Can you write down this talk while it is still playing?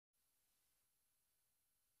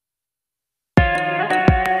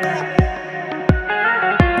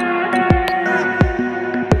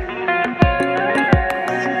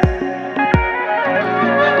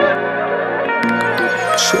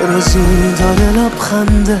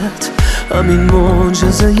لبخندت، همین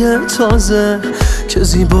معجزه تازه که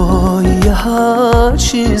زیبایی هر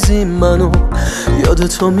چیزی منو یاد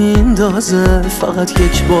تو میندازه. فقط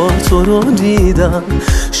یک بار تو رو دیدم،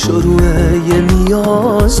 شروع یه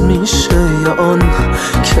نیاز میشه، یا آن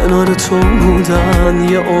کنار تو بودن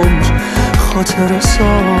یه عمر خاطر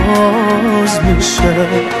ساز میشه.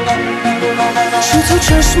 چی تو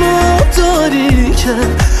چشمات داری که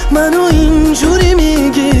منو اینجوری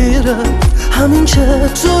میگیره؟ همین که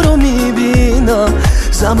تو رو میبینم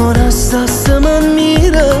زمان از دست من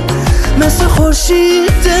میره. مثل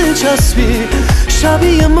خورشید دلچسبی،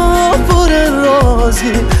 شبیه ما پر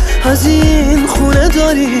رازی. از این خونه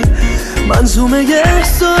داری منظومه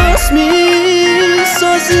احساس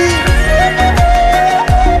میسازی.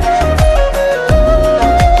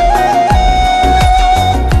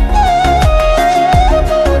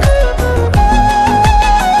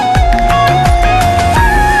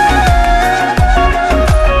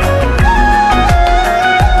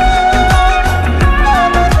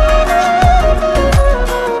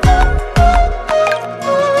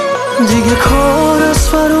 دیگه کار از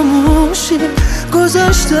فراموشی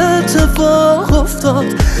گذشته، اتفاق افتاد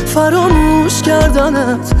فراموش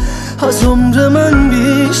کردنت از عمر من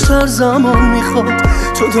بیشتر زمان میخواد.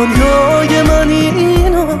 تو دنیای منی،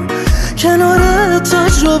 اینا کنارت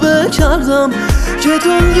تجربه کردم که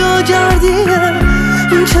دنیا گردیه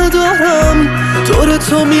این که دارم دور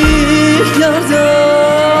تو میگردم.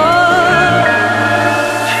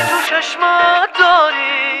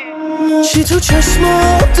 چی تو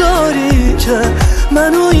چشمات داری که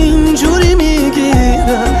منو اینجوری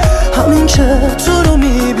میگیره؟ همین که تو رو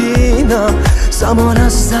میبینم زمان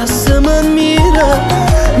از دست من میره.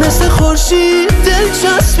 مثل خورشید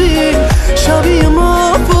دلچسبی، شبیه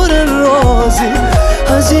ما پر رازی.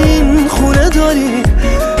 از این خونه داری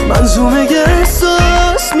منظومه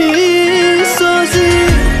احساس میسازی.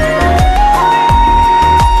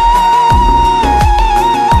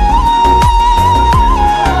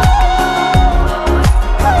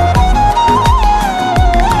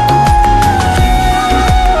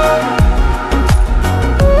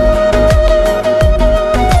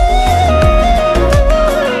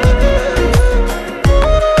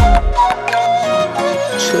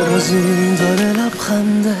 چرا زین داره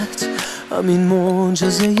لبخندت، همین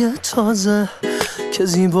معجزه تازه که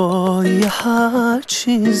زیبایی هر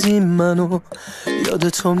چیزی منو یاد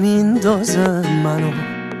تو میندازه، منو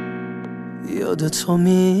یاد تو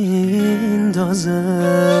میندازه.